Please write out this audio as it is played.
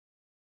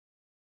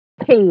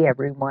Hey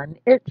everyone,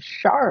 it's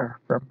Shar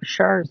from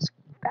Shar's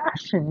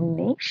Fashion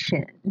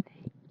Nation.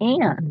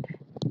 And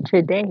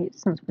today,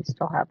 since we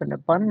still have an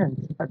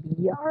abundance of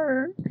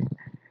yarn,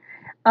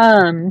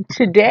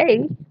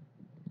 today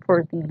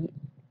for the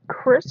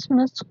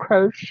Christmas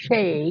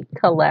crochet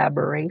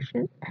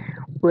collaboration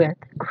with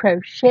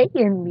Crochet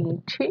and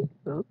Me2,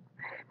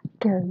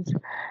 because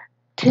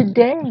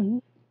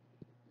today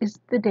is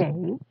the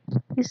day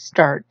you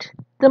start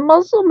the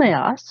muzzle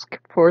mask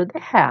for the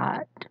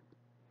hat.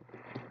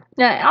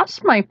 Now, I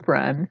asked my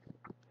friend,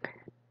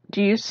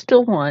 do you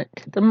still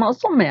want the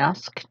muzzle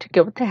mask to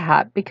go with the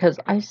hat? Because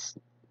I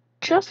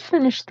just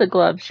finished the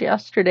gloves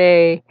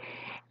yesterday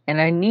and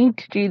I need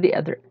to do the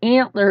other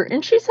antler.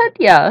 And she said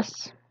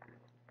yes.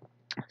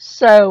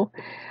 So,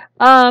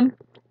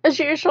 as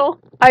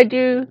usual, I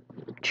do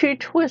 2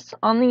 twists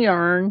on the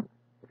yarn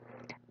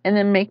and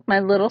then make my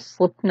little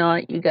slip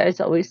knot. You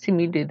guys always see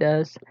me do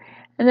this.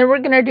 And then we're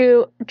going to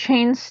do a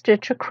chain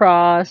stitch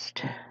across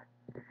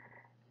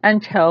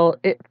until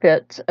it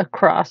fits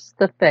across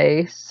the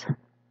face.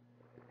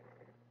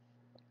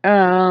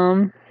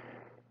 Let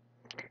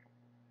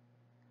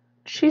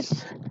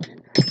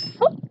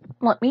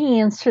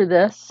me answer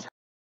this.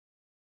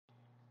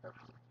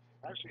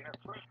 Actually, have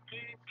fresh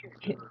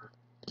pancakes for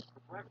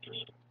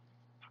breakfast.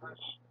 Fresh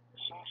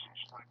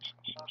sausage flakes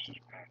and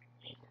sausage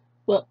patties.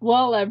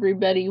 Well,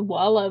 everybody,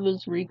 while I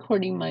was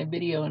recording my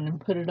video and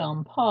put it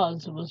on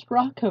pause, it was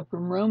Rocco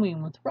from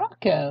Roaming with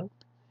Rocco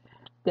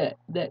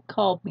that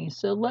called me.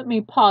 So let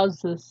me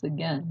pause this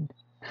again.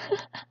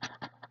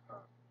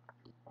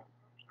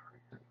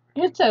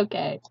 It's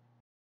okay.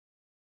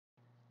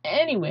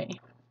 Anyway,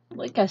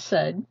 like I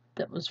said,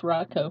 that was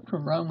Rocco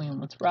from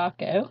Roaming with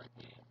Rocco.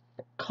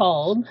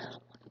 Called.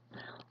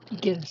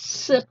 Get a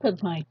sip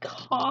of my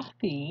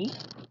coffee.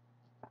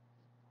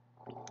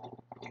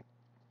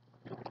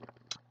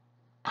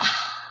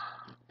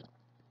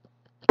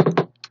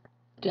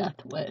 Death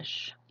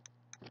wish.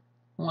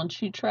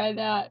 Once you try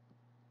that,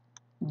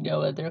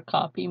 no other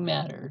coffee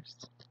matters.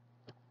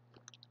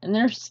 And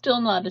they're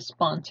still not a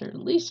sponsor, at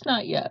least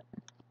not yet.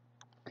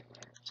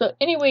 So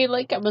anyway,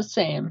 like I was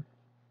saying,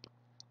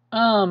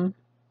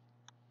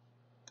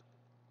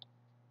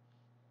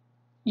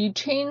 you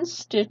chain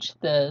stitch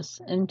this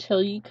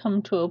until you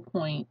come to a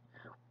point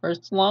where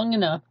it's long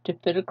enough to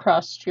fit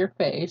across your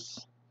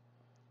face,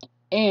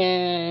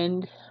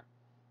 and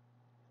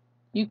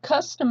you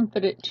custom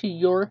fit it to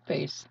your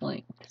face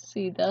length.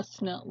 See,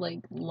 that's not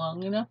like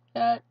long enough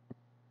yet.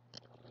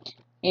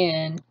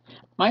 And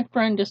my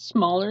friend is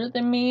smaller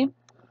than me,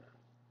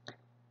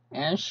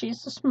 and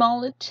she's a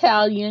small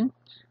Italian,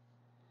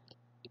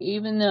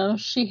 even though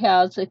she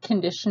has a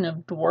condition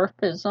of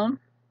dwarfism.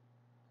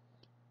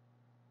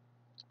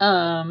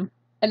 I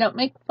don't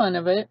make fun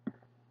of it.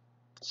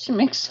 She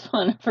makes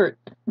fun of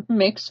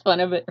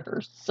it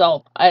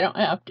herself. I don't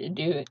have to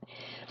do it.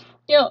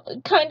 You know,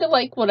 kind of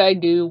like what I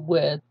do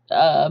with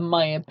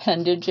my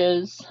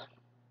appendages.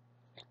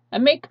 I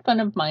make fun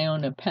of my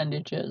own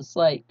appendages,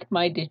 like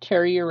my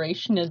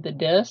deterioration of the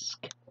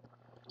disc.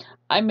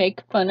 I make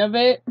fun of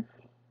it.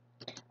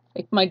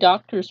 Like my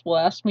doctors will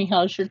ask me,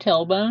 how's your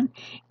tailbone?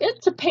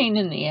 It's a pain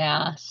in the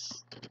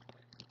ass.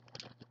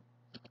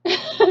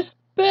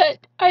 But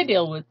I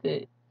deal with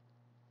it.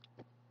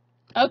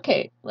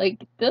 Okay,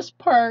 like this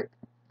part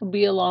will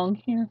be along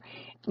here.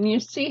 And you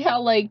see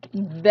how like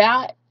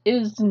that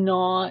is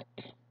not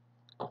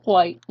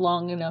quite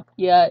long enough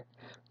yet.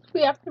 So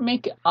we have to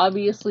make it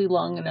obviously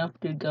long enough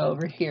to go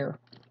over here.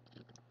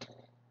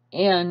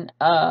 And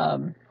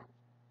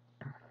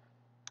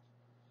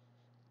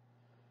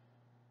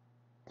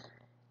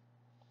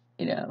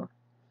you know,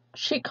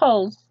 she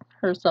calls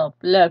herself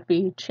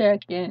Fluffy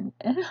Chicken,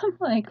 and I'm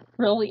like,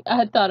 really?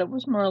 I thought it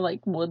was more like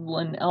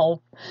Woodland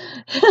Elf.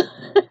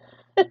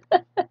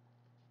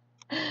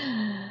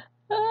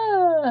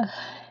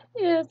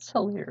 It's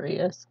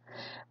hilarious.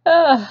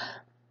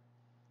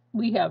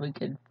 We have a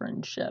good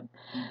friendship,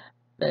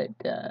 but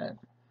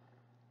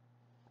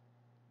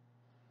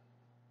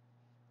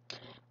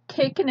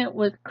Kicking It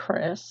with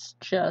Kriss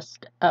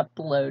just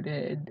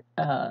uploaded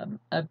a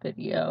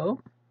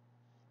video,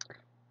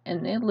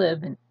 and they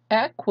live in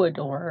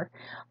Ecuador.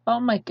 Oh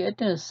my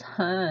goodness,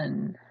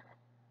 hun,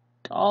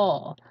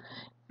 doll,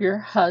 your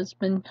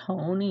husband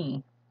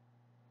Tony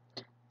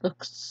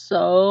looks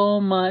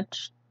so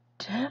much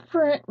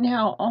different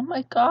now. Oh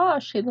my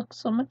gosh, he looks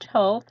so much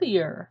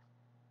healthier.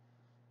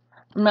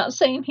 I'm not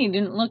saying he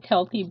didn't look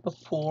healthy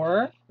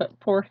before, but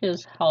for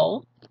his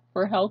health,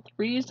 for health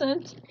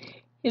reasons,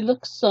 he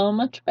looks so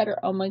much better.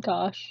 Oh my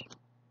gosh.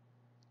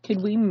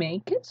 Could we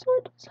make it so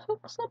it just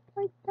hooks up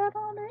like that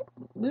on it?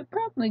 We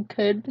probably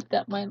could, but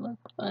that might look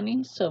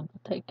funny, so we'll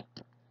take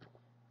a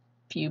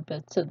few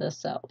bits of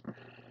this out.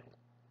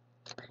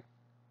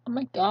 Oh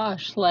my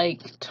gosh,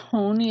 like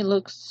Tony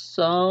looks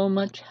so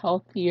much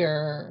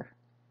healthier.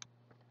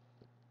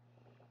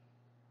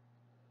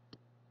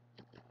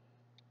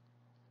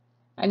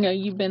 I know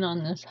you've been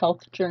on this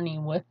health journey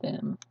with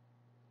him,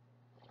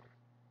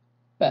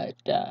 but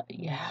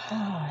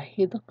yeah,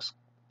 he looks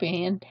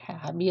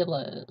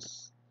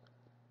fantabulous.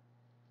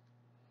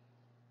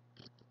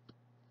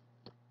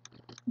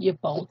 You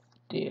both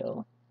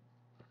do.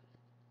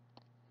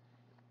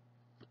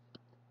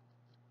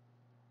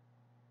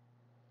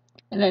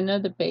 And I know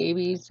the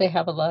babies, they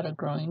have a lot of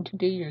growing to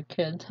do. Your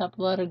kids have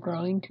a lot of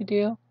growing to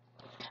do.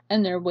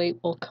 And their weight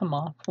will come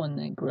off when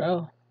they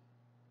grow.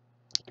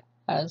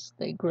 As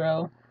they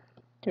grow,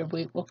 their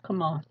weight will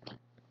come off.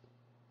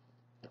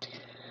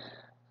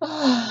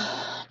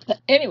 But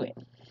anyway,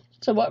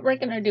 so what we're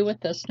going to do with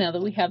this, now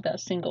that we have that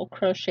single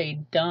crochet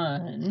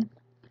done,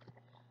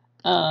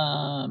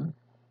 we're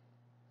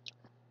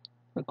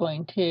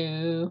going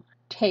to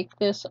take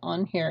this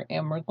on here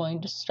and we're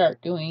going to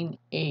start doing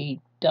a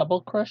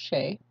double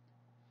crochet.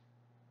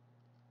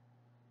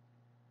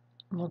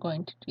 We're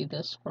going to do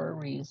this for a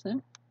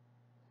reason.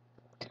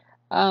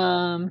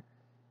 I've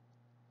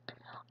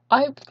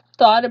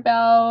thought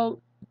about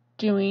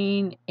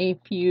doing a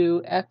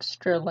few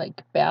extra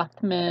like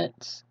bath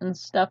mitts and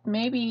stuff.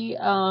 Maybe,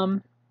 I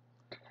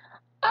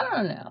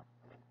don't know.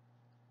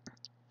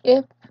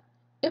 If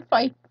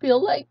I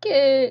feel like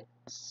it,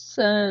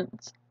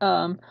 since,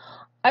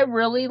 I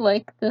really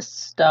like this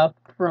stuff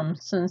from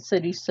Sin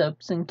City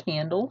Soaps and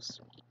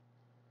Candles.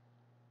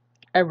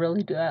 I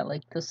really do. I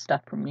like this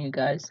stuff from you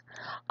guys.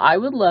 I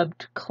would love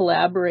to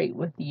collaborate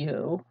with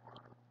you.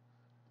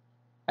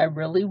 I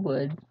really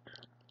would.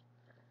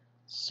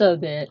 So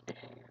that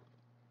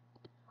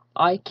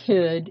I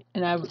could,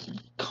 and I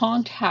would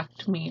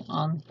contact me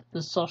on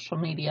the social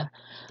media.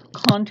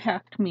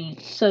 Contact me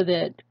so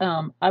that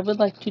I would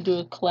like to do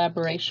a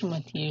collaboration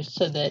with you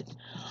so that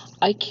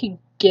I could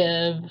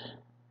give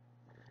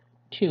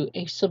to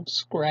a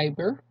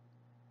subscriber,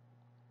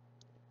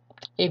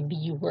 a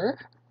viewer,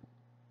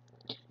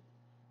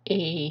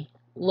 a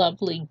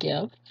lovely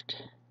gift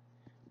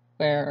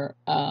where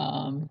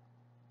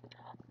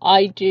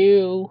I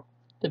do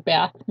the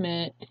bath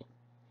mitt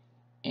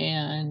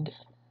and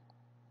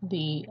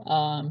the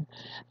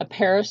a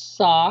pair of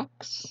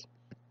socks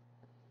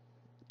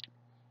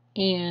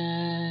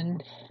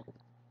and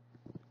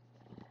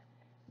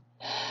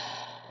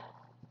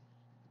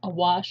a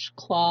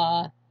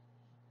washcloth,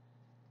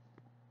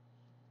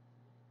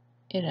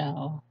 you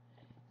know,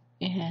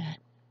 and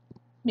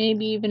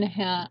maybe even a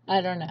hat.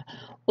 I don't know.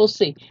 We'll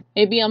see.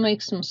 Maybe I'll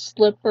make some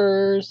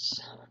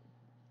slippers,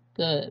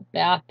 the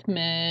bath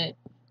mitt,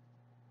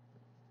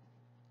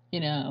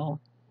 you know.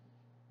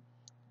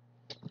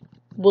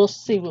 We'll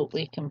see what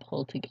we can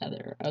pull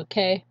together,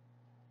 okay?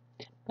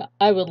 But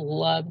I would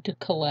love to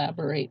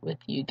collaborate with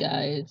you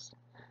guys.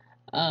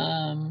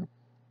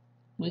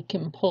 We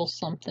can pull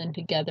something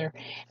together.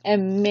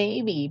 And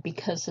maybe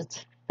because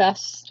it's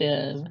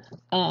festive,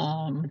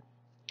 I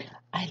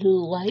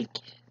like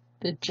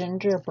the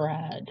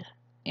gingerbread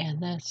and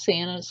the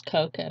Santa's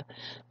cocoa.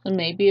 So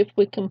maybe if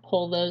we can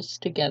pull those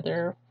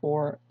together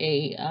for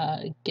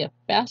a gift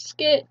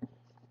basket,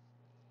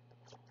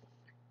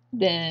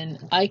 then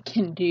I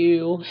can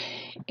do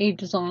a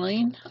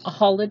design, a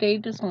holiday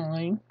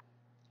design,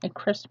 a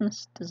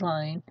Christmas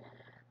design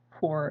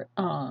for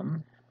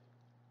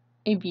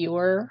a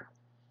viewer,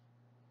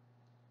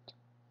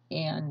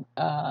 and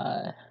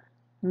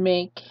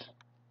make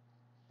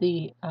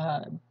the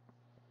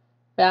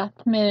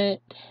bath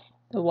mitt,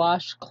 the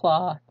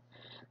washcloth,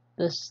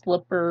 the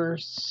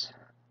slippers,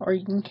 or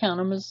you can count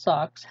them as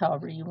socks,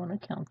 however you want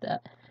to count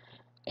that,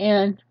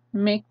 and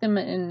make them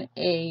in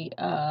a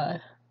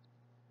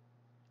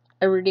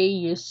everyday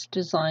use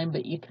design,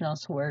 but you can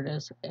also wear it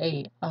as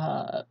a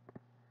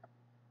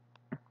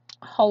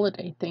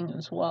holiday thing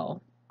as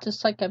well,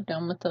 just like I've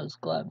done with those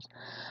gloves.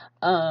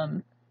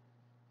 And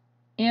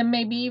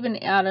maybe even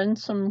add in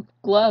some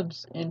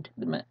gloves into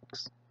the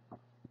mix.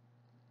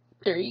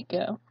 There you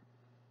go.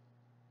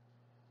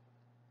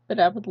 But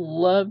I would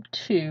love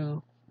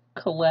to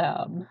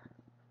collab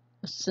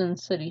with Sin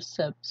City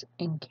Soaps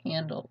and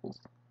Candles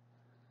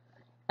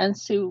and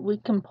see what we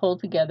can pull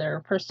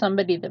together for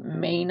somebody that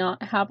may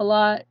not have a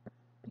lot,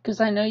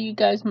 because I know you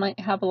guys might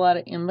have a lot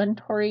of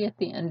inventory at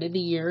the end of the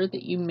year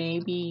that you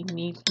may be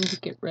needing to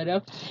get rid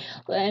of.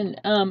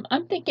 And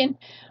I'm thinking,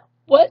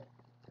 what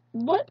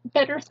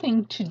better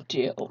thing to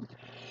do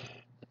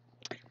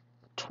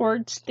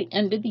towards the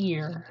end of the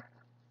year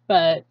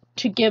but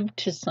to give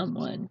to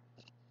someone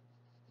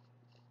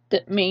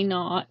that may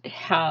not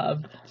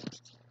have.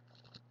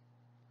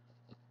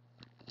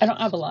 I don't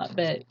have a lot,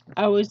 but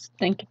I always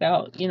think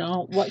about, you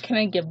know, what can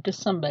I give to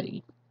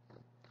somebody?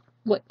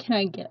 What can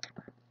I give?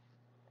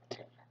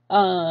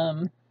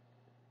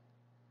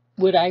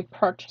 Would I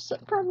purchase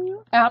it from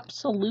you?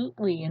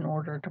 Absolutely, in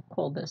order to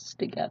pull this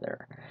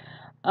together.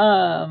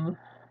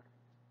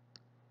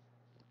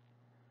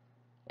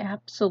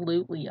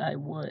 Absolutely, I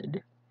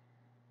would.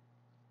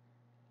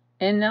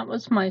 And that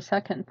was my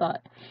second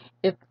thought.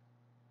 If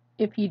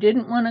you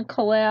didn't want to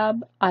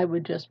collab, I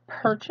would just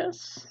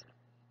purchase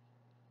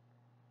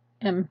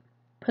and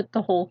put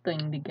the whole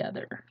thing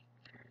together.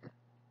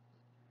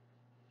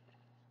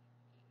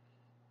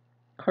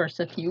 Of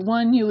course, if you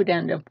won, you would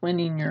end up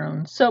winning your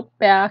own soap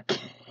back.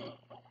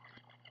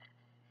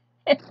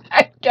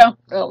 I don't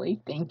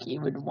really think you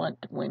would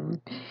want to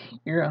win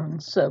your own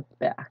soap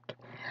back.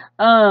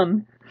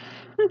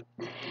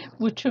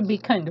 which would be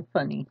kind of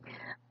funny.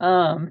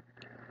 And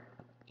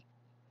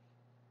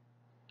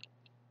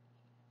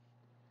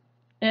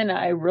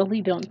I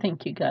really don't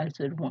think you guys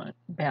would want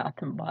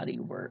Bath and Body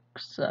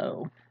Works,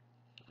 so,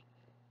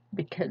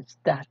 because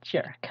that's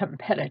your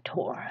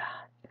competitor.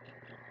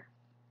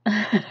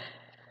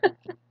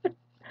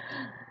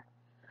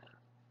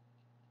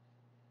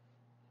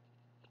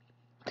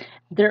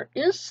 There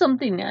is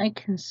something I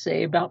can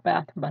say about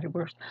Bath and Body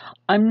Works.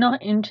 I'm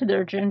not into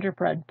their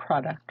gingerbread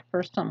product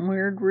for some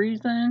weird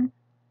reason.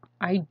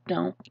 I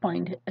don't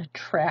find it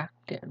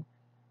attractive.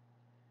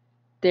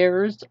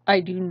 Theirs I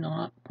do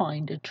not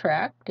find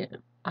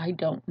attractive. I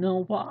don't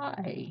know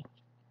why.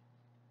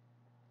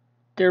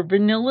 Their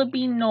Vanilla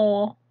Bean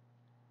Knoll,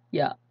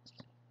 yes,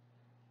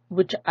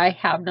 which I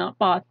have not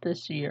bought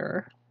this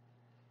year.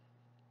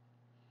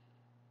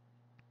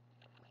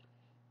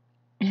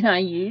 And I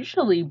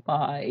usually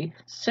buy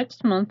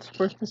 6 months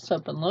worth of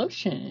soap and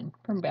lotion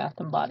from Bath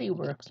and Body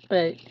Works,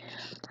 but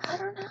I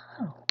don't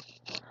know.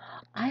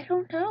 I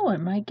don't know.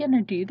 Am I going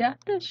to do that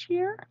this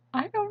year?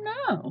 I don't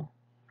know.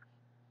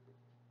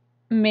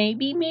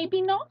 Maybe,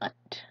 maybe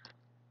not.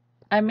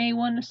 I may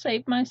want to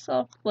save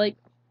myself like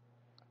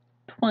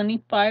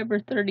 $25 or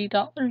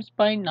 $30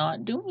 by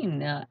not doing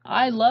that.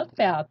 I love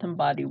Bath and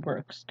Body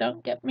Works.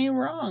 Don't get me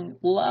wrong.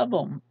 Love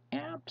them.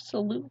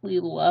 Absolutely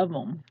love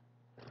them.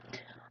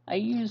 I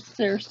use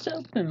their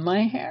soap in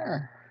my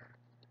hair.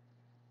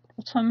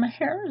 That's why my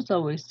hair is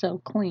always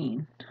so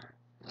clean.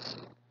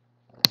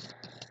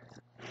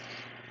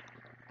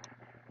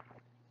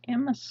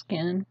 And my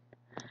skin.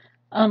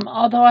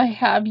 Although I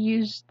have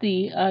used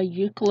the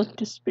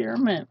eucalyptus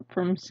spearmint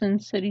from Sin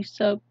City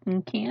Soap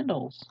and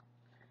Candles.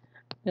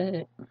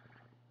 But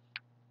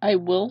I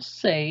will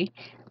say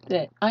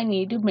that I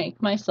need to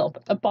make myself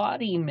a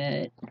body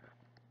mitt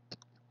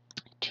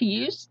to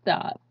use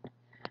that.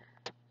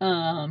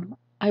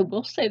 I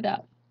will say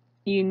that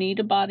you need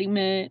a body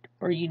mitt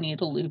or you need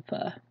a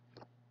loofah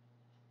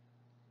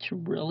to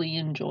really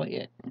enjoy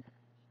it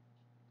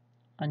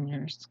on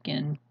your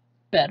skin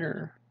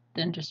better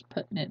than just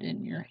putting it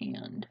in your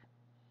hand.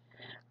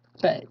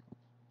 But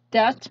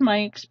that's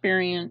my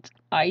experience.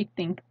 I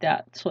think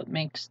that's what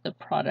makes the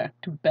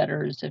product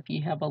better is if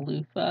you have a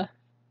loofah.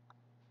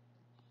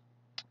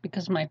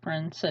 Because my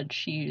friend said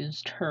she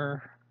used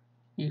her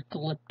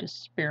eucalyptus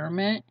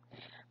spearmint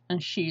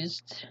and she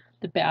used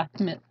the bath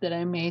mitt that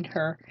I made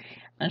her,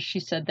 and she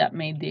said that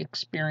made the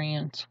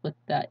experience with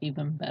that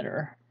even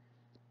better.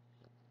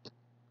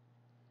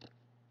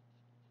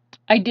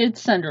 I did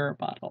send her a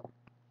bottle.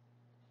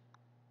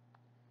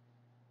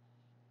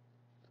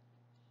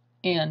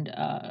 And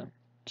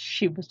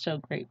she was so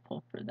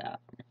grateful for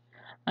that.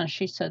 And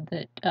she said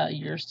that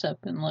your soap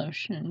and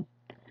lotion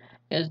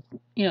is,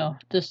 you know,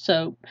 the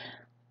soap,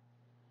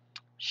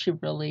 she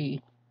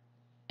really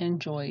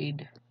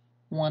enjoyed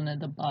one of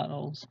the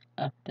bottles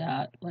of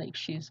that. Like,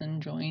 she's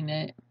enjoying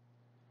it.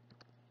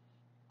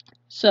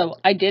 So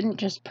I didn't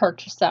just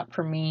purchase that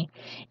for me.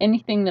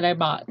 Anything that I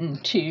bought in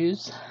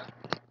twos,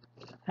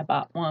 I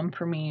bought one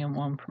for me and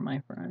one for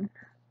my friend.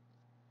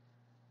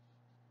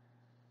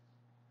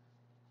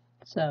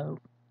 So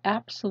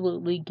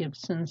absolutely give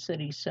Sin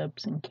City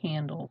Soaps and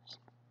Candles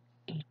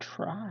a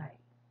try.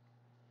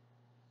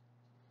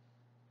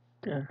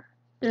 They're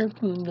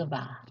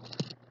boulevard.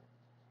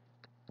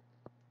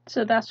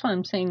 So that's why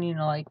I'm saying, you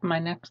know, like my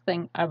next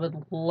thing, I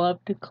would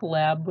love to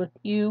collab with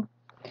you,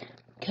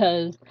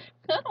 because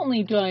not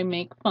only do I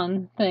make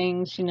fun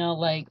things, you know,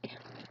 like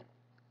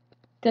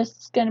this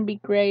is going to be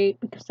great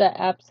because that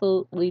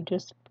absolutely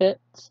just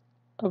fits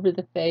over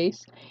the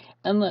face.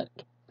 And look,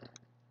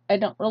 I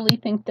don't really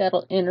think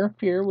that'll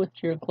interfere with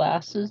your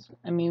glasses.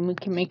 I mean, we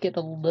can make it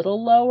a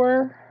little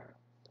lower,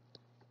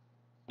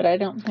 but I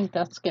don't think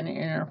that's going to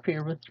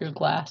interfere with your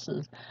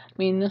glasses. I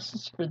mean, this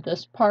is for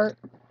this part,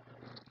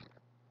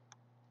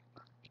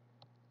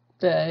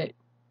 but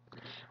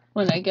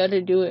when I go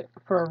to do it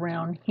for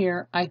around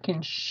here, I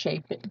can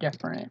shape it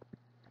different.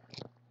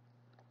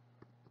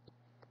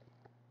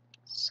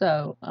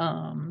 So,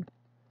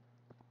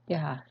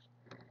 yeah,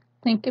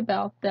 think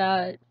about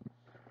that,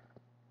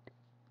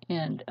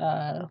 and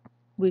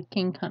we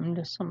can come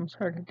to some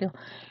sort of deal.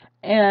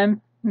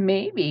 And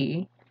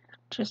maybe,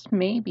 just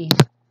maybe,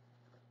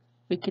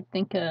 we could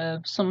think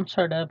of some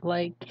sort of,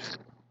 like,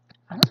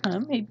 I don't know,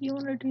 maybe you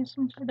want to do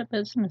some sort of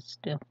business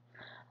deal.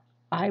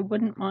 I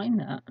wouldn't mind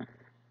that.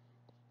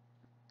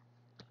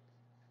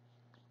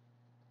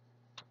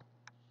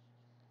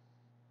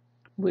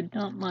 Would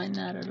not mind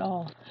that at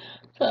all.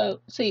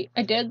 So, see,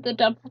 I did the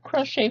double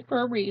crochet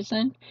for a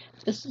reason.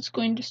 This is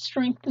going to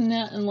strengthen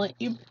that and let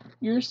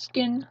your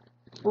skin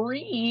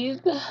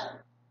breathe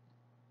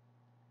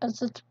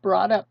as it's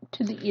brought up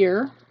to the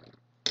ear.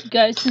 You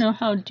guys know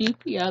how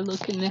doofy I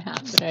look in the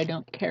hat, but I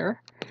don't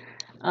care.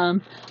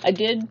 I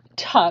did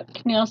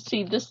tuck. Now,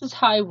 see, this is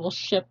how I will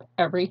ship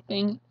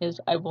everything, is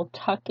I will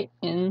tuck it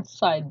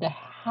inside the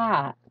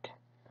hat.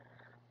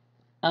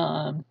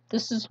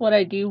 This is what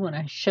I do when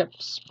I ship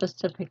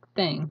specific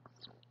things.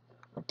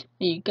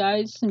 You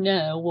guys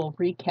know, we'll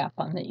recap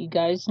on that. You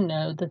guys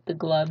know that the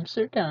gloves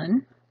are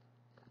done.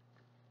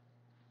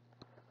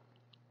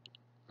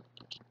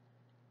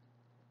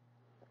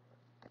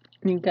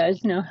 You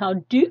guys know how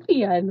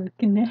doofy I look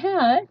in the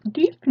hat.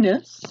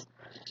 Doofness.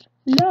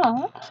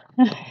 Yeah.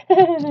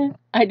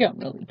 I don't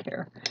really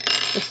care.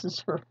 This is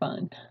for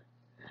fun.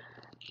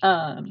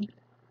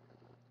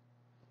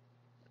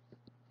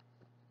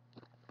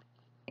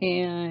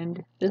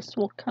 And this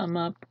will come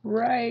up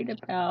right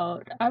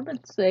about, I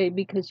would say,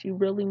 because you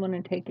really want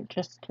to take it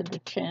just to the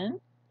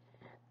chin.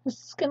 This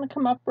is going to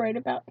come up right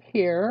about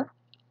here.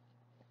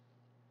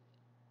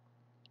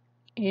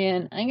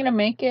 And I'm going to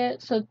make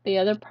it so that the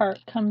other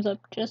part comes up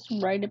just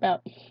right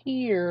about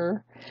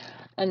here.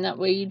 And that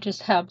way you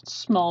just have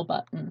small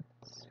buttons.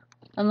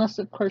 Unless,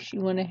 of course, you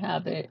want to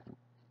have it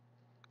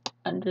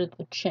under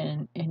the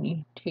chin and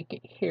you take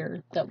it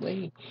here. That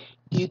way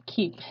you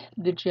keep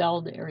the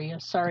gelled area.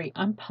 Sorry,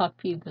 I'm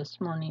puffy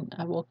this morning.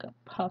 I woke up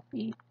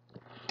puffy.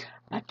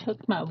 I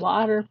took my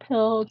water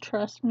pill.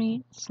 Trust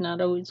me, it's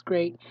not always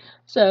great.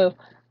 So,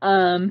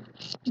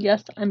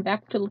 yes, I'm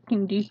back to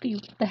looking doofy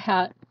with the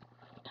hat.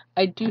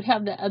 I do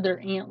have the other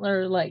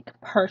antler like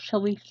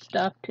partially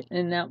stuffed,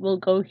 and that will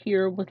go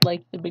here with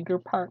like the bigger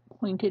part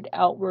pointed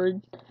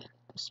outward,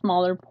 the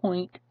smaller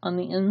point on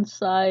the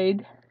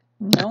inside.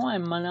 No,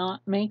 I'm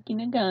not making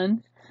a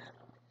gun.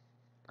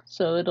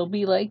 So it'll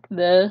be like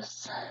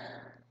this,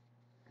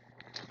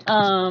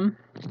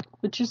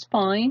 which is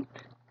fine.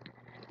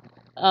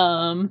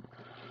 And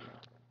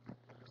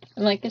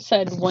like I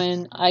said,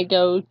 when I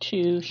go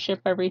to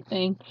ship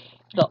everything,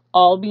 it'll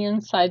all be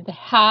inside the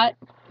hat.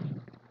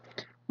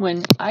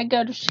 When I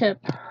go to ship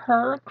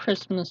her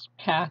Christmas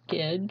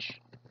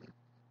package,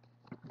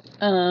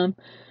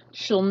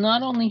 she'll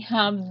not only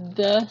have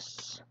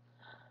this,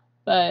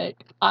 but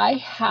I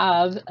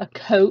have a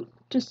coat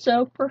to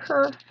sew for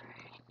her.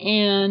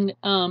 And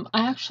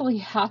I actually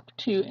have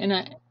to,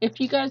 and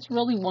if you guys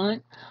really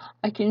want,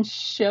 I can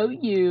show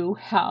you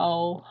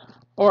how,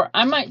 or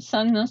I might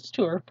send this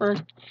to her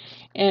first,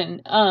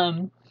 and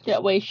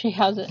that way she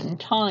has it in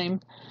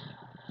time.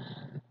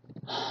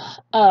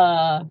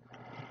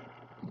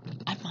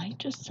 I might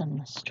just send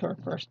this to her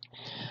first,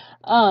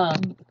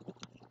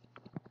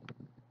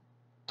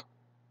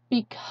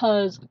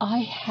 because I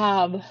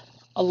have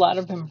a lot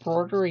of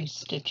embroidery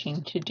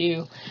stitching to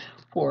do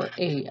for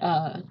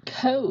a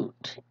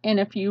coat. And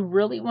if you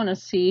really want to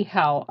see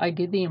how I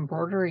did the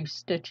embroidery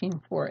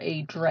stitching for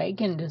a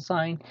dragon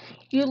design,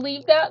 you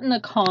leave that in the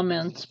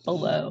comments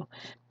below,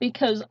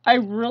 because I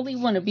really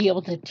want to be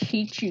able to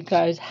teach you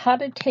guys how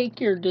to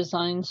take your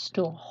designs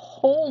to a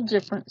whole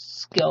different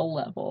skill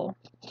level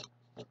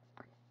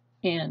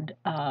and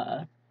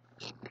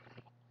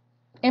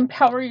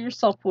empower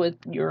yourself with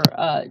your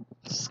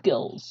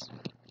skills.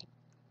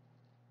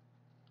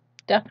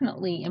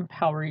 Definitely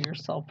empower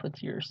yourself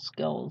with your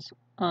skills,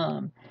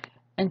 and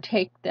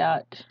take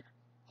that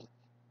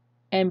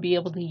and be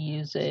able to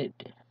use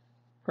it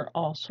for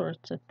all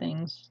sorts of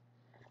things,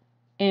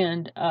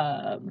 and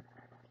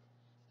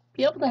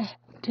be able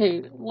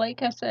to,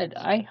 like I said,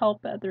 I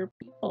help other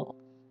people.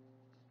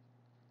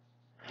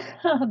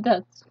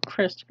 That's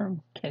Kriss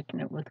from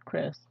Kicking It with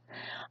Kriss.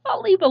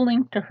 I'll leave a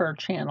link to her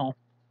channel.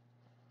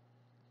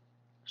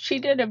 She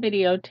did a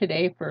video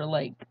today for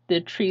like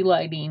the tree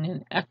lighting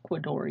in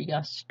Ecuador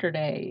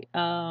yesterday.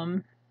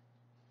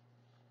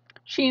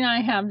 She and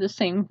I have the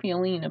same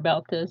feeling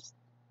about this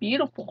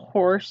beautiful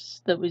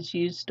horse that was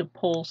used to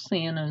pull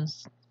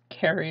Santa's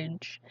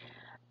carriage.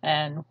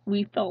 And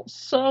we felt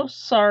so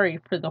sorry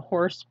for the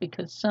horse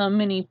because so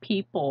many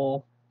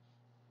people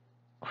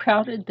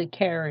crowded the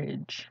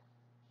carriage.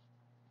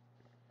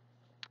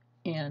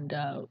 And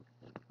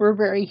we're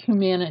very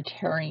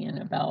humanitarian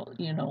about,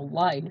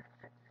 life.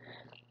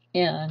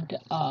 And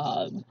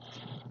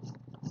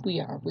we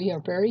are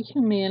very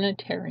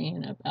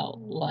humanitarian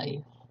about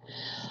life.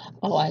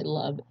 Oh, I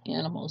love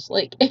animals.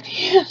 Like, if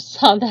you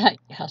saw that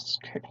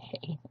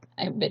yesterday,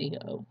 my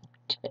video,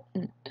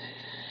 Titten.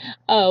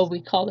 Oh,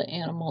 we call the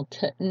animal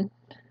Titten.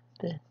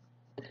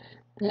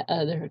 The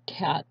other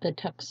cat, the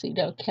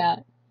tuxedo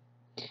cat.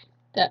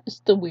 That's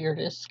the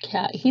weirdest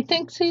cat. He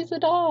thinks he's a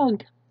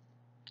dog.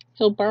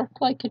 He'll bark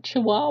like a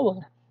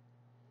chihuahua.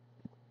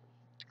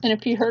 And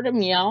if you heard him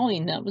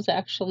meowing, that was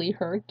actually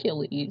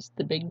Hercules,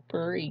 the big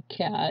furry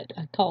cat.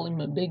 I call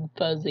him a big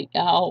fuzzy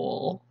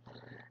owl.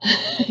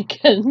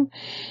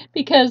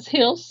 because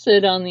he'll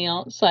sit on the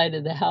outside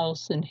of the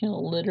house and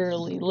he'll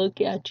literally look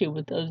at you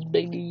with those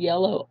big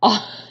yellow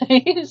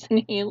eyes,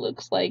 and he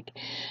looks like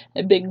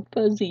a big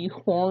fuzzy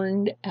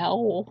horned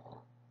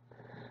owl.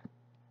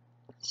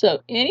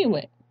 So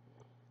anyway,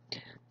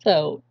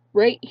 so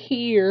right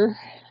here,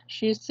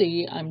 as you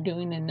see, I'm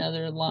doing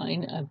another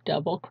line of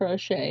double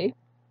crochet.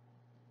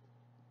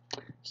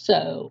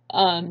 So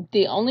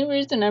the only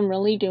reason I'm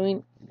really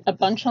doing a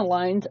bunch of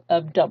lines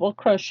of double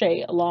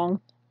crochet along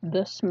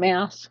this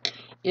mask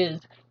is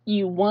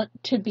you want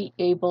to be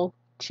able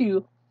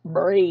to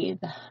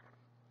breathe.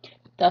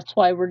 That's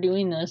why we're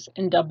doing this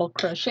in double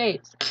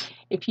crochets.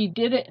 If you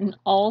did it in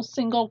all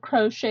single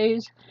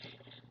crochets,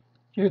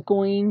 you're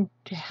going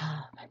to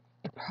have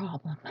a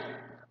problem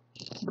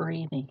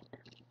breathing.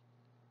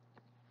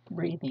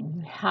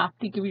 You have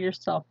to give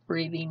yourself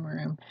breathing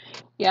room.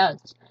 Yes,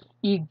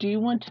 you do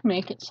want to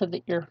make it so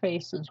that your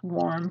face is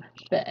warm,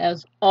 but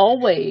as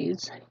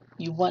always,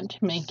 you want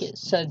to make it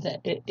so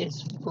that it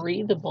is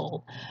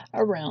breathable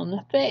around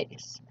the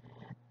face.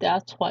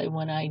 That's why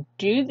when I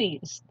do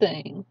these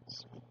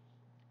things,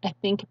 I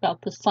think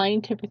about the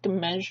scientific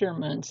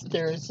measurements.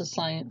 There is a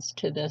science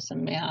to this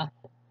and math.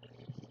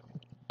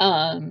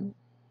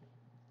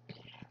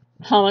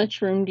 How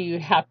much room do you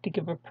have to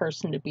give a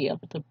person to be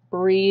able to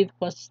breathe?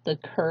 What's the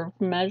curve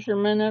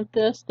measurement of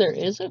this? There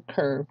is a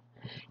curve.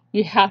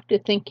 You have to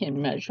think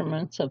in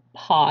measurements of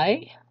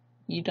pi.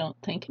 You don't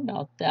think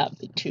about that,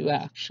 but you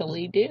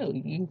actually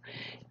do.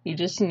 You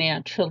just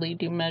naturally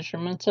do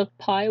measurements of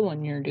pi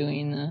when you're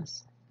doing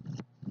this.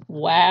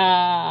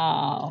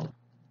 Wow.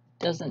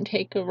 Doesn't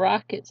take a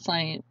rocket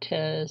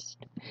scientist.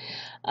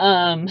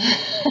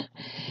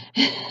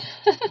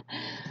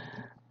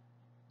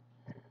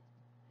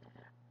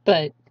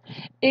 But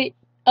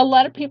a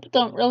lot of people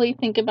don't really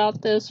think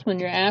about this when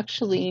you're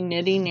actually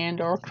knitting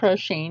and or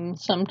crocheting.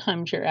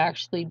 Sometimes you're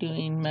actually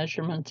doing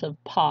measurements of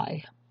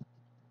pi.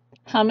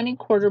 How many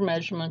quarter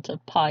measurements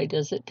of pi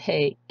does it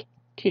take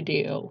to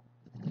do?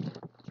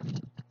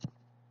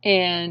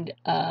 And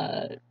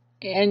a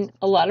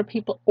lot of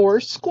people, or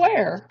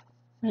square,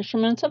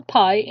 measurements of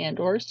pi and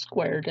or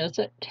square does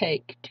it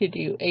take to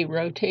do a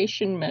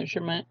rotation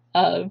measurement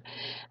of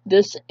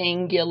this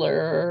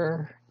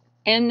angular?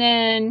 And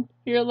then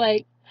you're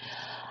like,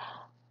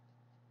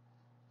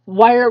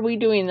 why are we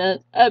doing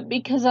that?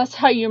 Because that's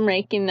how you're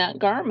making that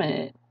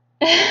garment.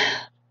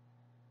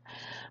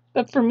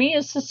 But for me,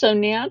 it's just so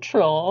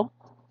natural.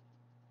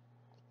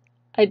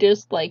 I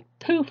just like,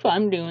 poof,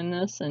 I'm doing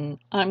this and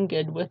I'm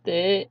good with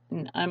it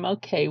and I'm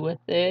okay with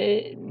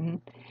it.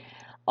 And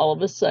all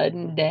of a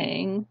sudden,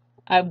 dang,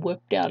 I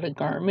whipped out a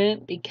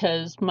garment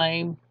because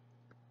my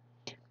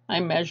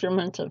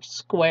measurements of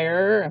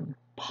square and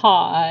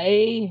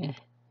pi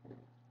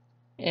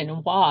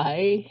and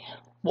why?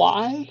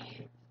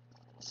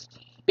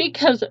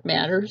 Because it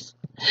matters.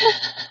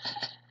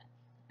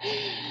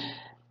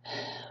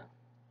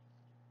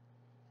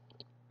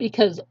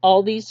 Because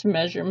all these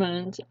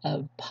measurements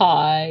of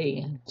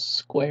pi and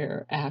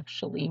square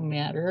actually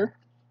matter.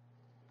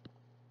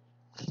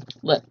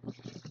 Look,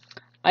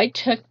 I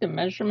took the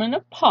measurement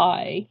of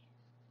pi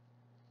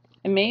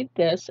and made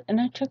this, and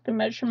I took the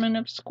measurement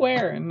of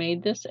square and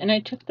made this, and I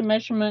took the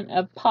measurement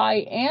of pi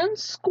and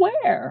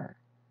square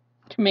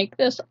to make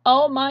this.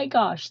 Oh my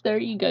gosh, there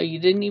you go. You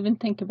didn't even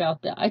think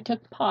about that. I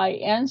took pi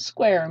and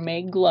square and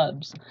made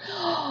gloves.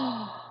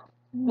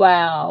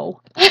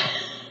 Wow.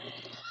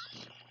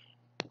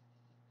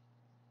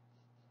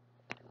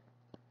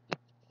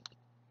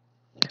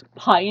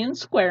 Pi and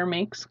square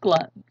makes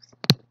gloves.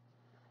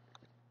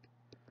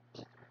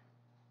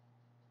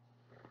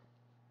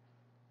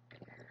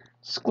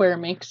 Square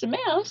makes a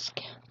mask.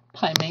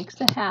 Pi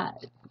makes a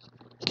hat.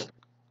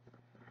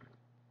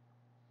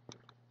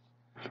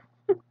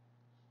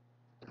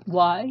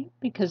 Why?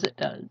 Because it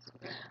does.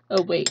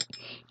 Oh, wait.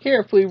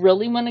 Here, if we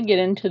really want to get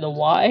into the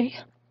why.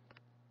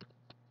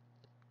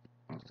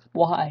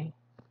 Why?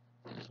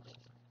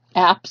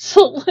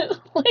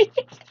 Absolutely.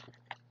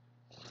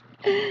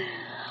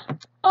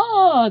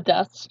 Oh,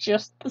 that's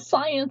just the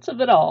science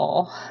of it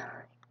all.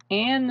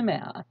 And the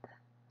math.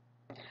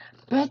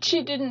 But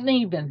you didn't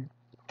even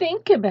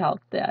think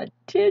about that,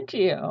 did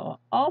you?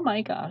 Oh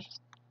my gosh.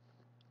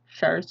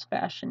 Char's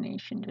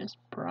Fascination just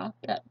brought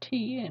that to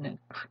you in a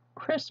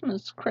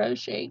Christmas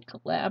crochet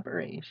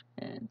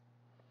collaboration.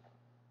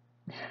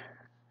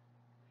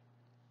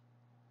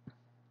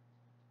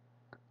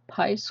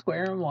 Pi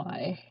square and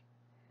y.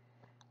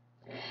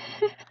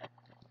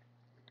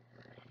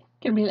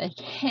 Gonna be like,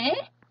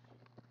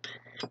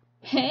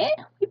 huh?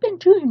 We've been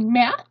doing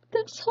math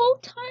this whole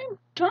time?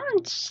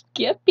 Darn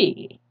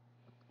Skippy.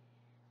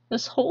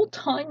 This whole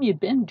time you've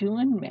been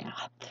doing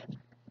math.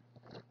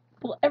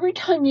 Well, every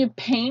time you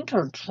paint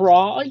or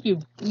draw, you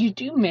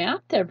do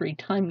math every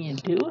time you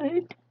do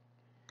it.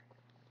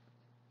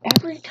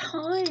 Every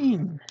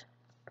time.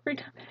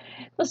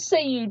 Let's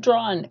say you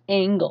draw an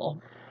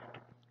angle.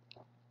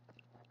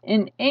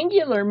 An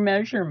angular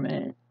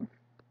measurement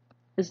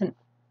is a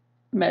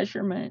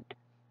measurement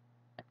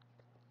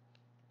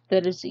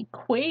that is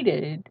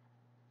equated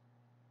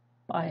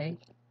by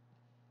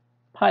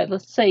pi.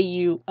 Let's say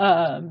you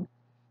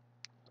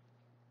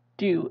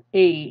do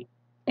a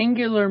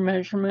angular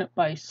measurement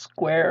by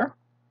square,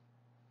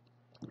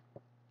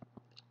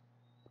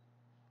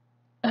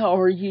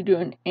 or you do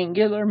an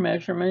angular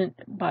measurement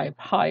by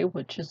pi,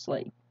 which is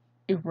like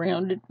a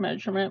rounded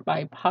measurement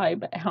by pi,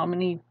 but how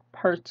many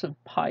parts of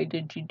pi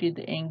did you do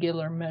the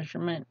angular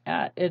measurement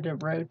at a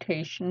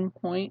rotation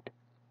point?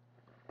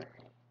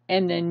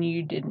 And then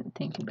you didn't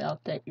think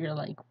about that. You're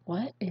like,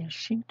 what is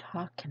she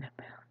talking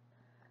about?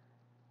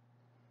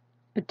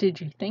 But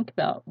did you think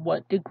about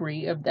what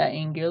degree of that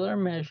angular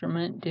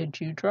measurement did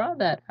you draw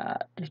that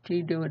at? Did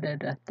you do it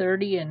at a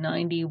 30, a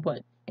 90?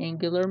 What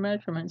angular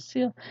measurements.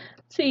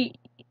 See,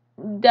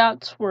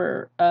 that's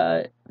where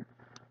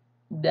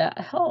that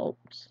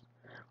helps.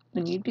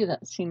 When you do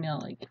that, see now,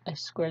 like, I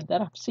squared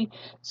that off. See,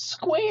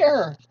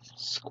 square,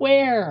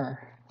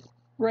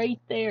 right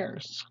there,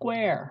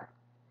 square.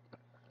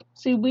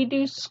 See, we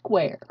do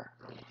square.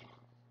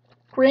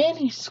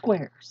 Granny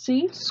square,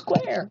 see,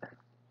 square.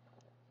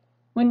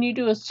 When you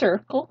do a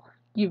circle,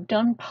 you've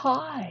done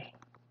pie.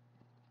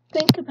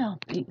 Think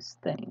about these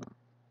things.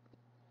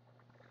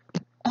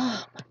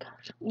 Oh my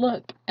gosh,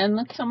 look, and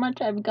look how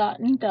much I've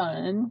gotten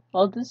done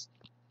while just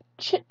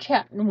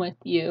chit-chatting with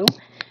you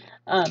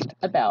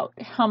about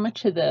how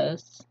much of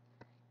this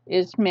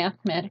is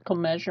mathematical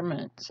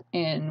measurements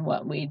in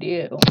what we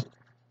do.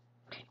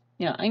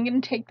 Now, I'm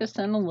going to take this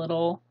in a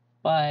little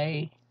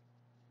by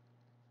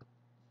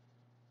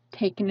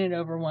taking it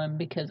over one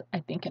because I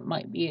think it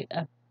might be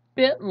a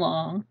bit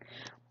long,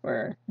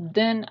 where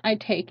then I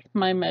take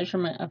my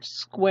measurement of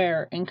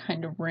square and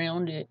kind of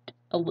round it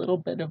a little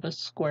bit of a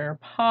square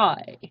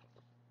pie.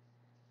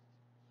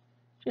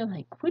 You're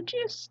like, would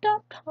you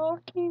stop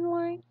talking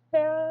like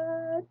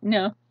that?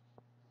 No,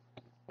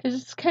 because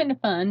it's kind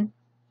of fun.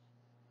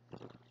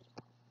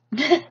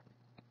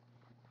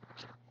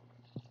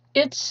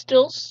 It's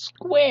still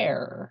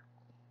square,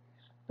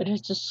 but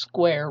it's a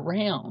square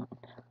round.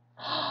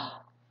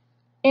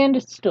 And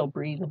it's still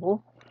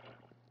breathable.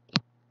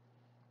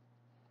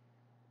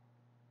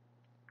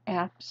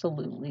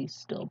 Absolutely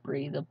still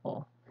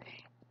breathable.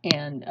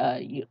 And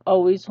you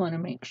always want to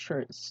make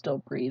sure it's still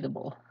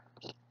breathable.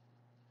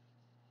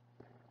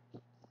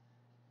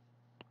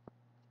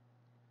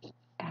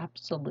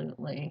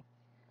 Absolutely.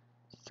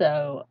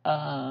 So,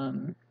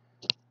 I'm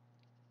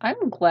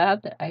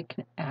glad that I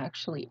can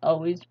actually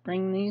always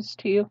bring these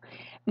to you.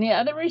 And the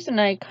other reason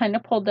I kind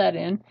of pulled that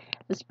in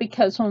is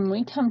because when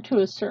we come to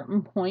a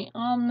certain point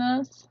on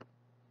this,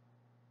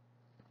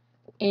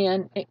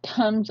 and it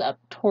comes up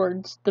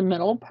towards the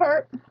middle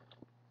part,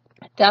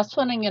 that's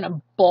when I'm going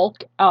to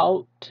bulk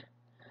out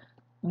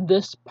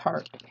this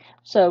part.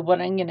 So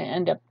what I'm going to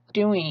end up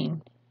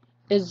doing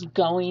is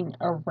going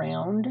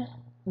around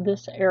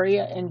this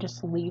area and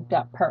just leave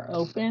that part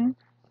open,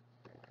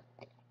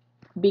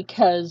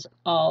 because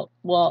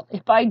well,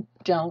 if I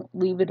don't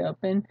leave it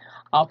open,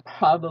 I'll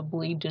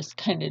probably just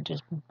kind of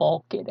just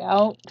bulk it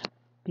out,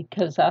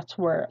 because that's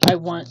where I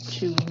want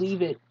to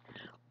leave it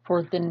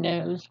for the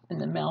nose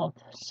and the mouth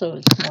so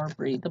it's more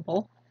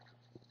breathable.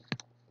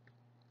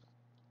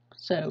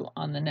 So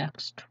on the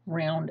next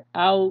round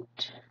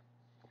out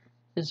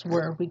is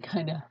where we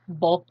kind of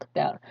bulk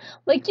that,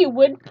 like you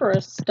would for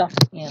a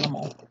stuffed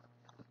animal.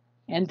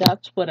 And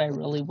that's what I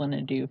really want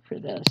to do for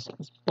this,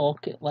 is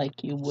bulk it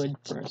like you would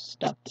for a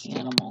stuffed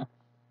animal.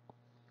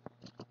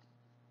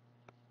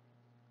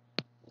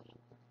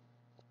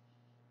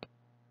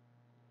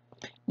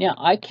 Now,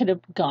 I could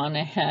have gone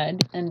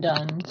ahead and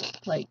done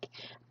like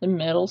the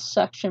middle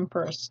section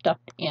for a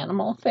stuffed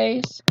animal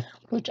face,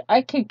 which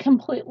I could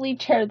completely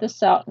tear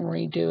this out and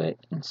redo it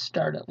and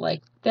start it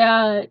like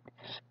that.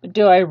 But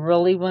do I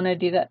really want to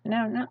do that?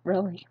 No, not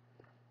really.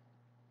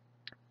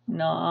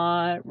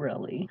 Not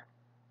really.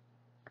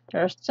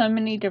 There are so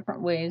many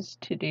different ways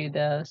to do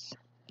this.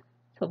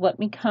 So let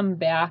me come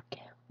back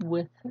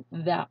with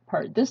that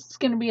part. This is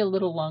going to be a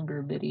little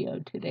longer video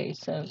today,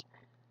 so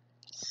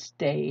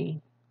stay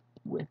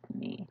with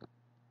me.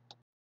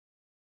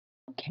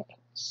 Okay,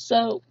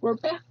 so we're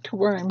back to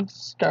where I'm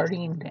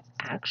starting the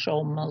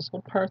actual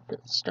muzzle part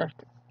that starts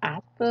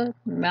at the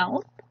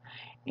mouth.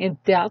 And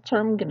that's where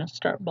I'm going to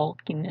start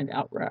bulking it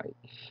out right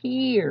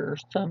here.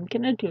 So I'm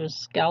going to do a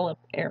scallop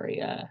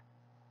area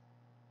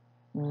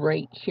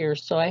right here.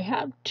 So I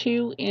have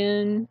 2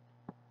 in,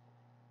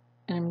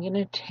 and I'm going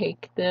to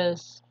take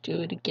this,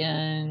 do it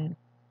again,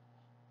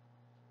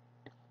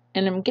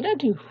 and I'm going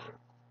to do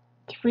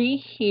 3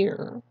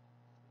 here,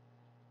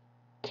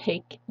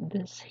 take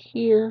this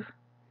here,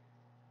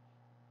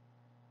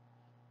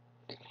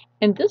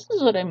 and this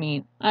is what I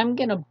mean. I'm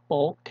going to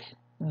bulk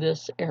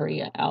this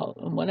area out.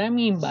 And what I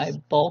mean by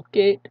bulk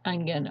it,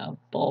 I'm going to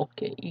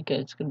bulk it. You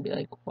guys are going to be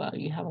like, wow,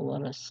 you have a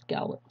lot of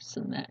scallops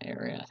in that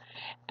area.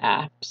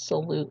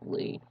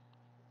 Absolutely.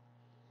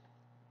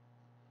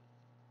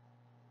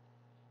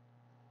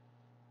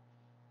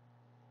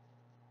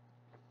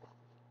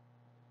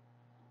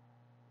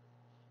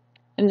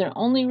 And the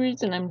only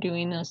reason I'm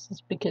doing this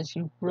is because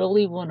you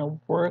really want to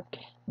work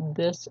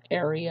this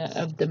area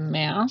of the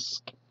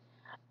mask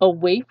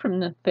away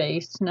from the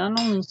face, not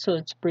only so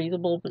it's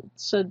breathable, but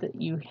so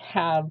that you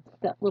have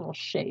that little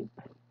shape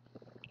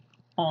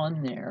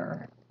on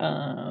there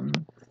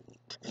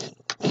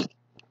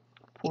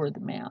for the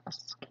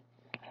mask.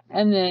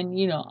 And then,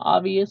 you know,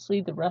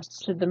 obviously the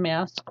rest of the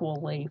mask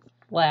will lay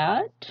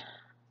flat.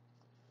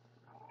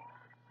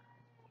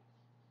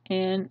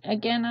 And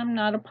again, I'm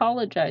not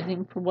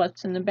apologizing for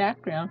what's in the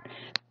background,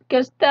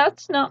 because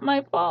that's not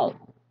my fault.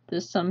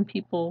 There's some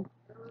people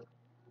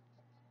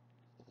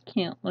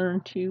can't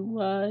learn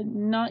to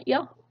not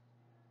yell.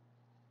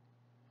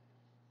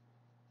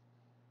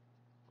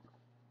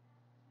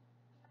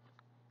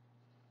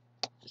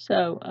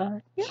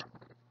 So, yeah,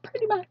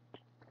 pretty much.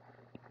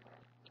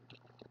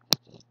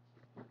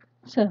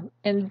 So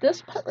in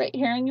this part right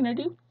here, I'm going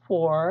to do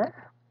 4.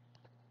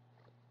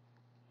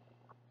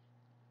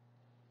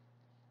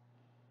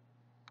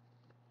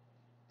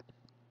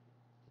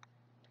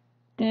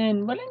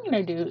 Then what I'm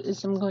going to do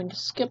is I'm going to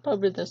skip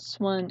over this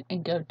one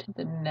and go to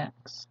the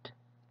next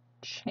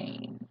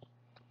chain.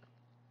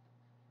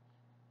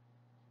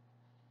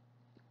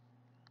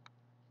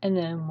 And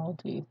then we'll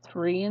do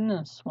 3 in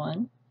this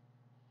one.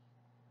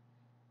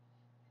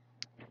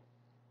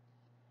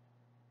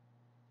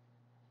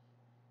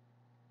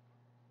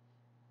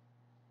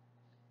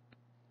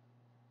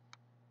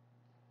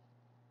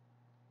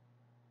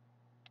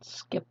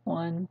 Skip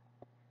 1.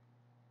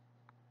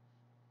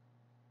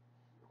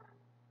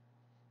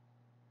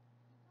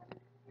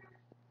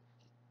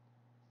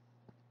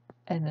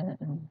 And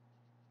then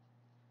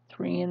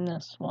 3 in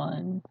this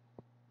one.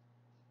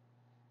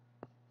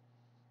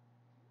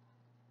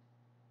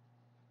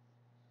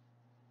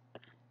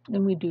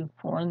 Then we do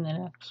 4 in the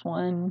next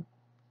one.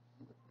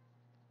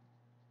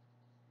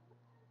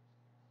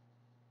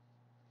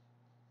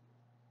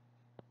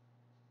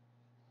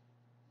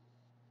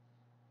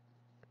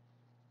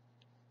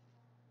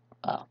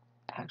 Oh,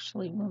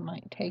 actually, we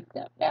might take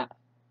that back.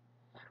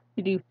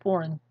 We do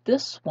 4 in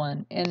this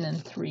one, and then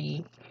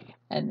 3,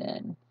 and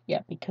then,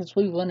 yeah, because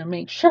we want to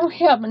make sure we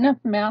have enough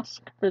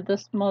mask for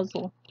this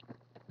muzzle.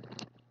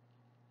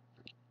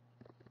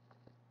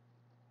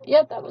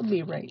 Yeah, that would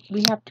be right.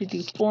 We have to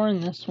do 4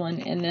 in this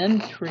one, and then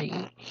 3,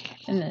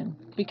 and then,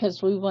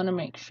 because we want to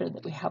make sure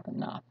that we have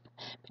enough,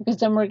 because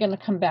then we're going to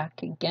come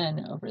back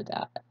again over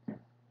that.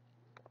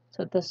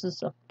 So this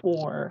is a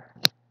 4.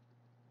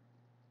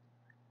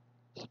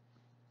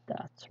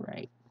 That's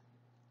right.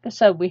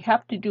 So we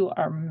have to do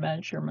our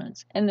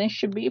measurements, and they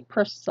should be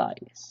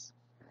precise.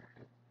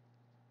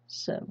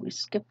 So we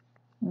skip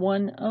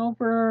 1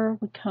 over,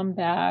 we come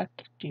back,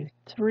 do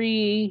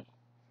 3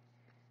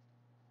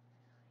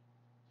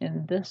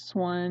 in this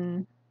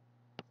one.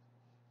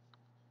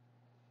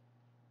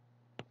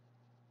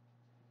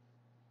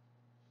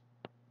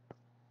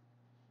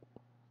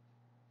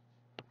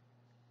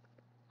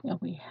 And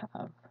we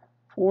have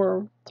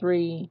 4,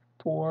 3,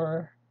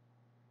 4,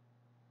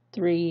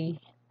 3,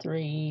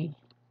 3.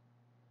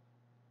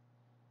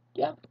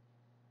 Yep.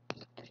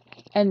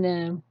 And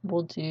then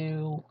we'll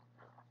do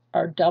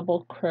our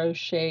double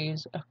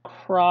crochets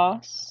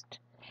across,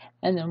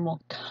 and then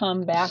we'll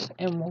come back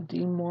and we'll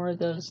do more of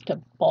those to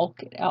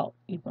bulk it out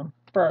even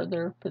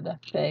further for the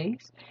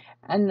face.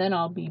 And then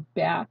I'll be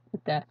back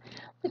with that.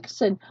 Like I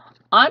said,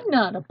 I'm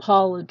not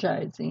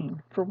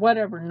apologizing for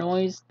whatever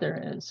noise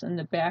there is in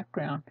the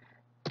background.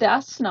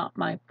 That's not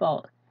my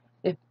fault.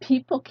 If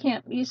people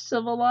can't be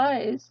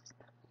civilized,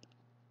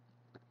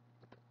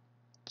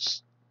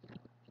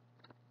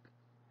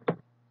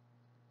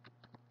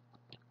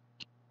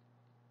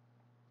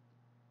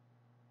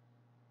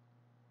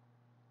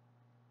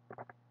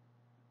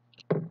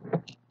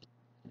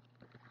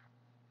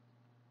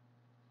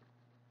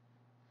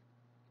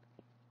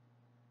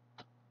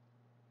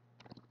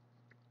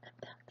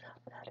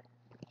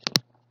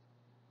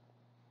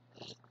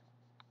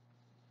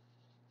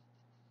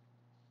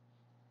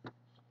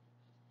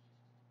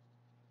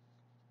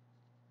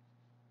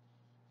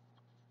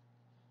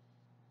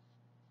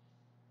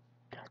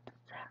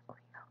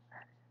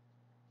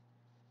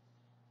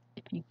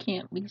 if you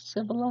can't be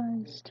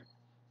civilized,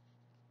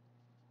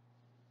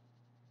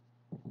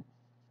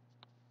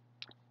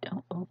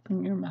 don't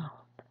open your mouth.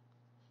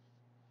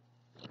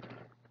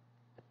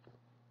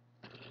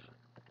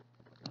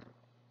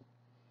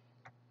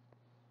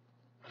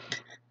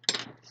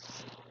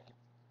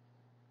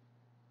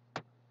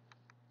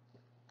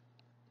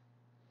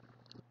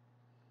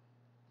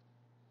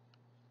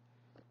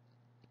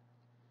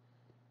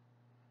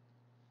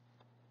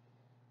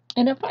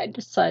 And if I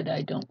decide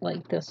I don't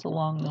like this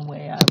along the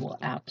way, I will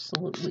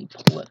absolutely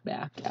pull it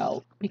back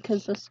out,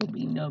 because this will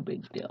be no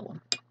big deal.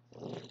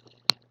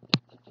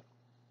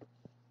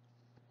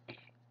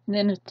 And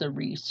then it's a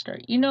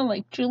restart. You know,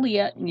 like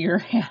Juliet in your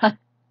hat.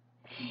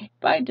 If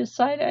I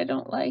decide I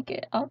don't like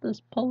it, I'll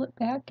just pull it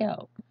back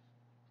out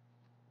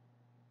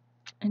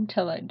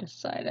until I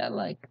decide I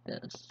like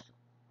this.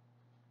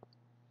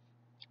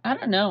 I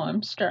don't know.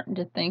 I'm starting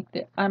to think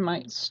that I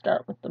might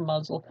start with the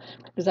muzzle,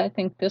 because I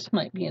think this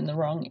might be in the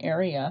wrong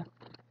area.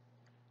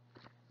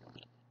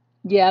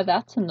 Yeah,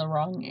 that's in the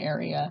wrong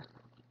area.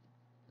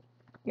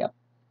 Yep,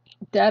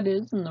 that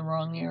is in the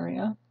wrong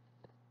area.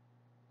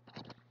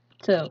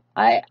 So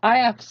I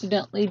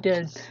accidentally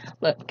did.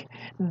 Look,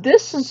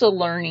 this is a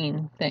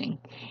learning thing.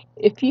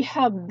 If you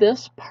have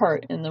this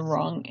part in the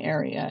wrong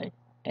area,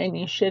 and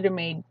you should have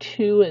made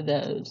 2 of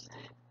those,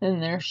 then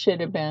there should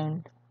have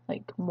been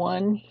like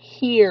 1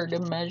 here to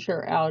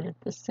measure out at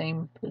the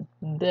same for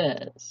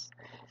this.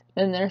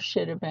 Then there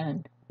should have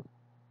been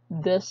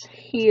this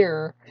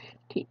here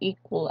to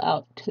equal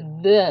out to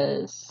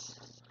this,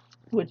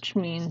 which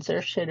means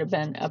there should have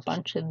been a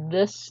bunch of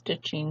this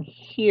stitching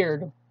here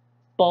to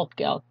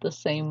bulk out the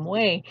same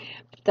way,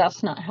 but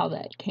that's not how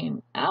that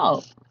came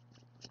out.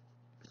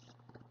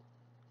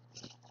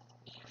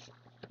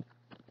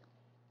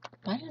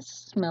 Why does it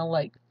smell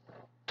like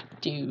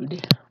dude?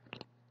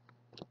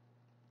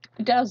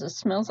 It does. It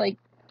smells like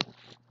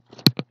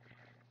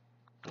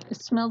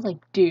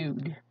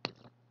dude.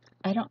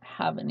 I don't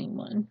have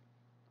anyone.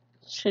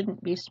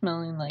 Shouldn't be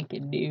smelling like a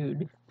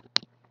dude.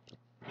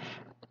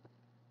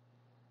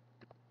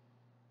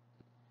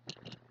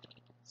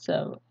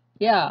 So,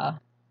 yeah.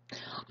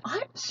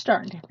 I'm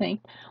starting to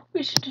think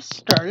we should just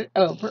start it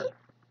over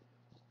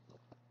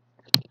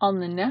on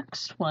the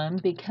next one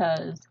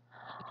because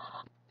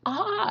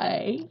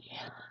I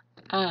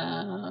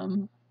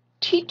am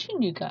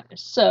teaching you guys.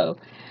 So,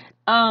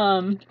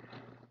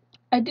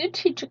 I did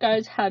teach you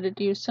guys how to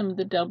do some of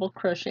the double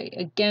crochet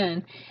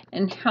again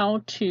and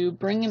how to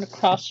bring it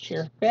across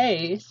your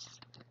face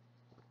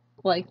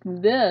like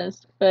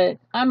this, but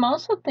I'm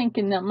also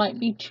thinking that might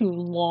be too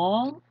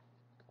long,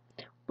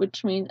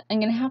 which means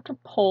I'm going to have to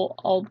pull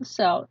all this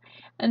out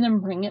and then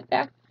bring it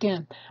back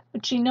again.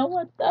 But you know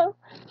what though?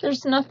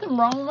 There's nothing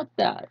wrong with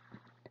that.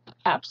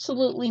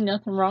 Absolutely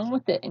nothing wrong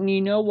with it. And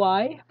you know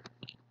why?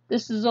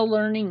 This is a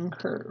learning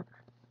curve.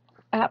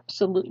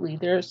 Absolutely.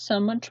 There's so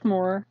much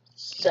more,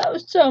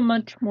 so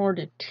much more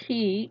to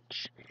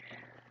teach.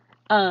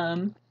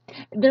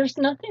 There's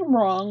nothing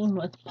wrong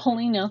with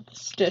pulling out the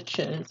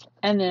stitches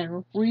and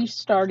then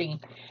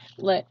restarting.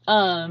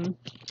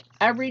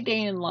 Every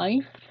day in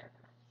life,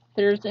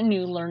 there's a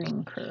new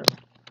learning curve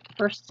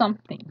for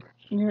something.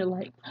 And you're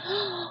like,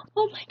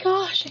 oh my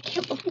gosh, I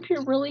can't believe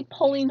you're really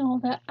pulling all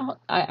that out.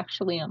 I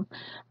actually am.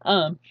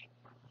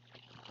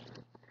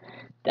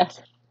 That's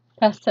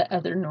the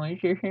other noise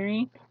you're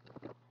hearing.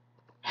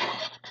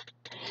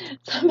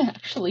 So I'm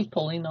actually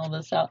pulling all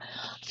this out.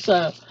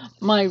 So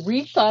my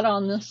rethought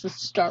on this is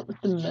start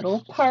with the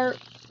middle part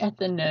at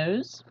the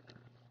nose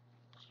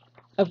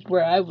of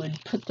where I would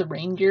put the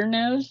reindeer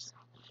nose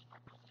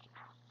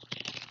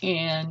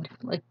and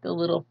like the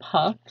little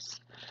puffs,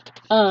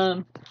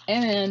 and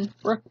then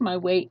work my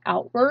way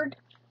outward.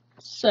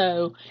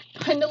 So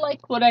kind of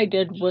like what I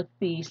did with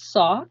the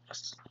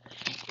socks,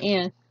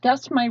 and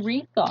that's my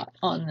rethought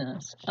on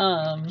this.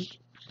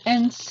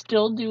 And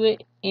still do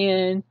it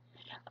in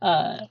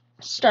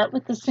start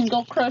with the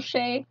single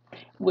crochet,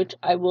 which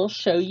I will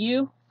show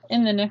you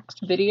in the next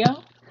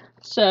video.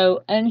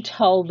 So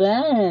until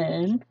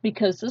then,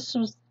 because this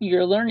was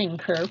your learning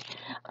curve,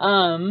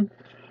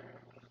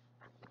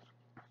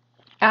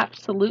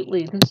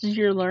 absolutely, this is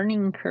your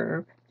learning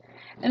curve.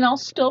 And I'll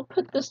still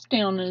put this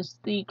down as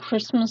the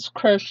Christmas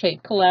crochet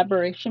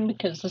collaboration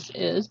because this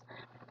is.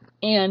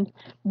 And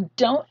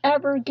don't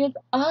ever give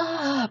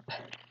up.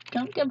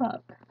 Don't give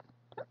up.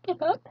 Don't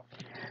give up.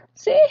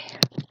 See?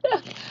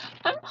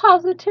 I'm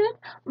positive.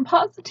 I'm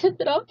positive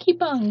that I'll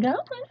keep on going.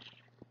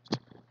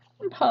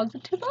 I'm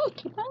positive I'll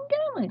keep on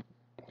going.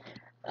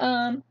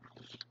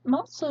 I'm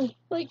also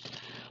like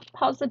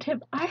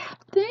positive I have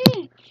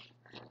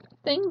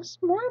things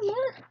more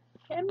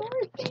and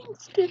more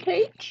things to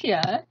teach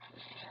you.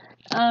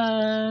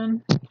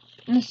 And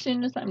as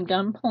soon as I'm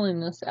done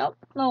pulling this out,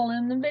 I'll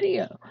end the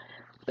video.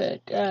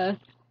 But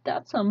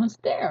that's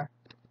almost there.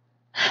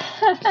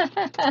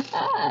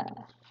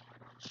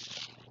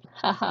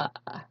 Haha.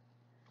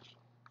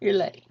 You're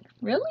like,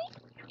 really?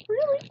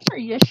 Really? Are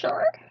you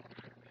sure?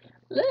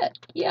 Look,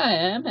 yeah, I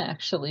am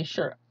actually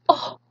sure.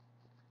 Oh!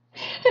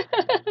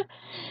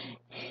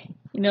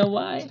 You know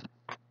why?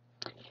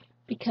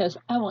 Because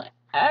I want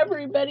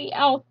everybody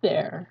out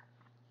there.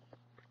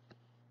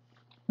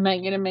 Am I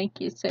going to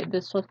make you say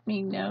this with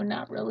me? No,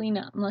 not really,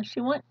 not unless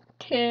you want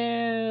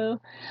to.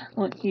 I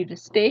want you to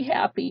stay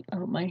happy.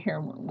 Oh, my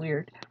hair went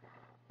weird.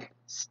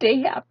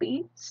 Stay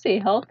happy, stay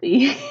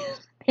healthy,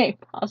 stay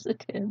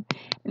positive,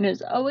 and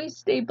as always,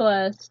 stay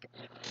blessed.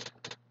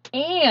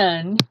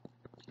 And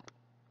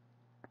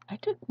I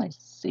took my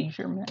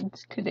seizure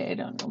meds today. I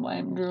don't know why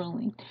I'm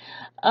drooling.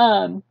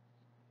 And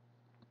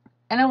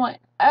I want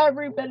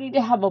everybody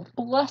to have a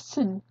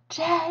blessed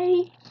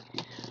day.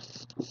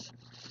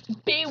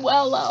 Be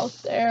well out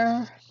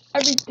there.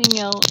 Everything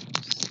else.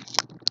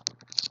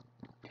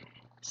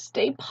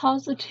 Stay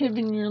positive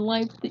in your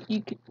life that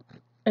you can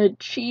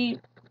achieve.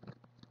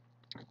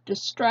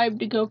 Just strive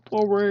to go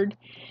forward.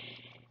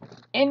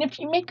 And if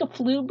you make a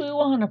flubo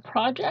on a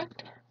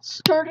project,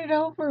 start it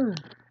over.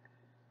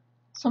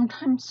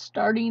 Sometimes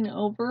starting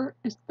over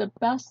is the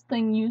best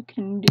thing you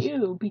can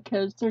do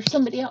because there's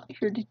somebody out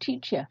here to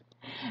teach you.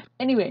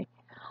 Anyway,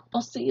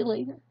 I'll see you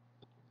later.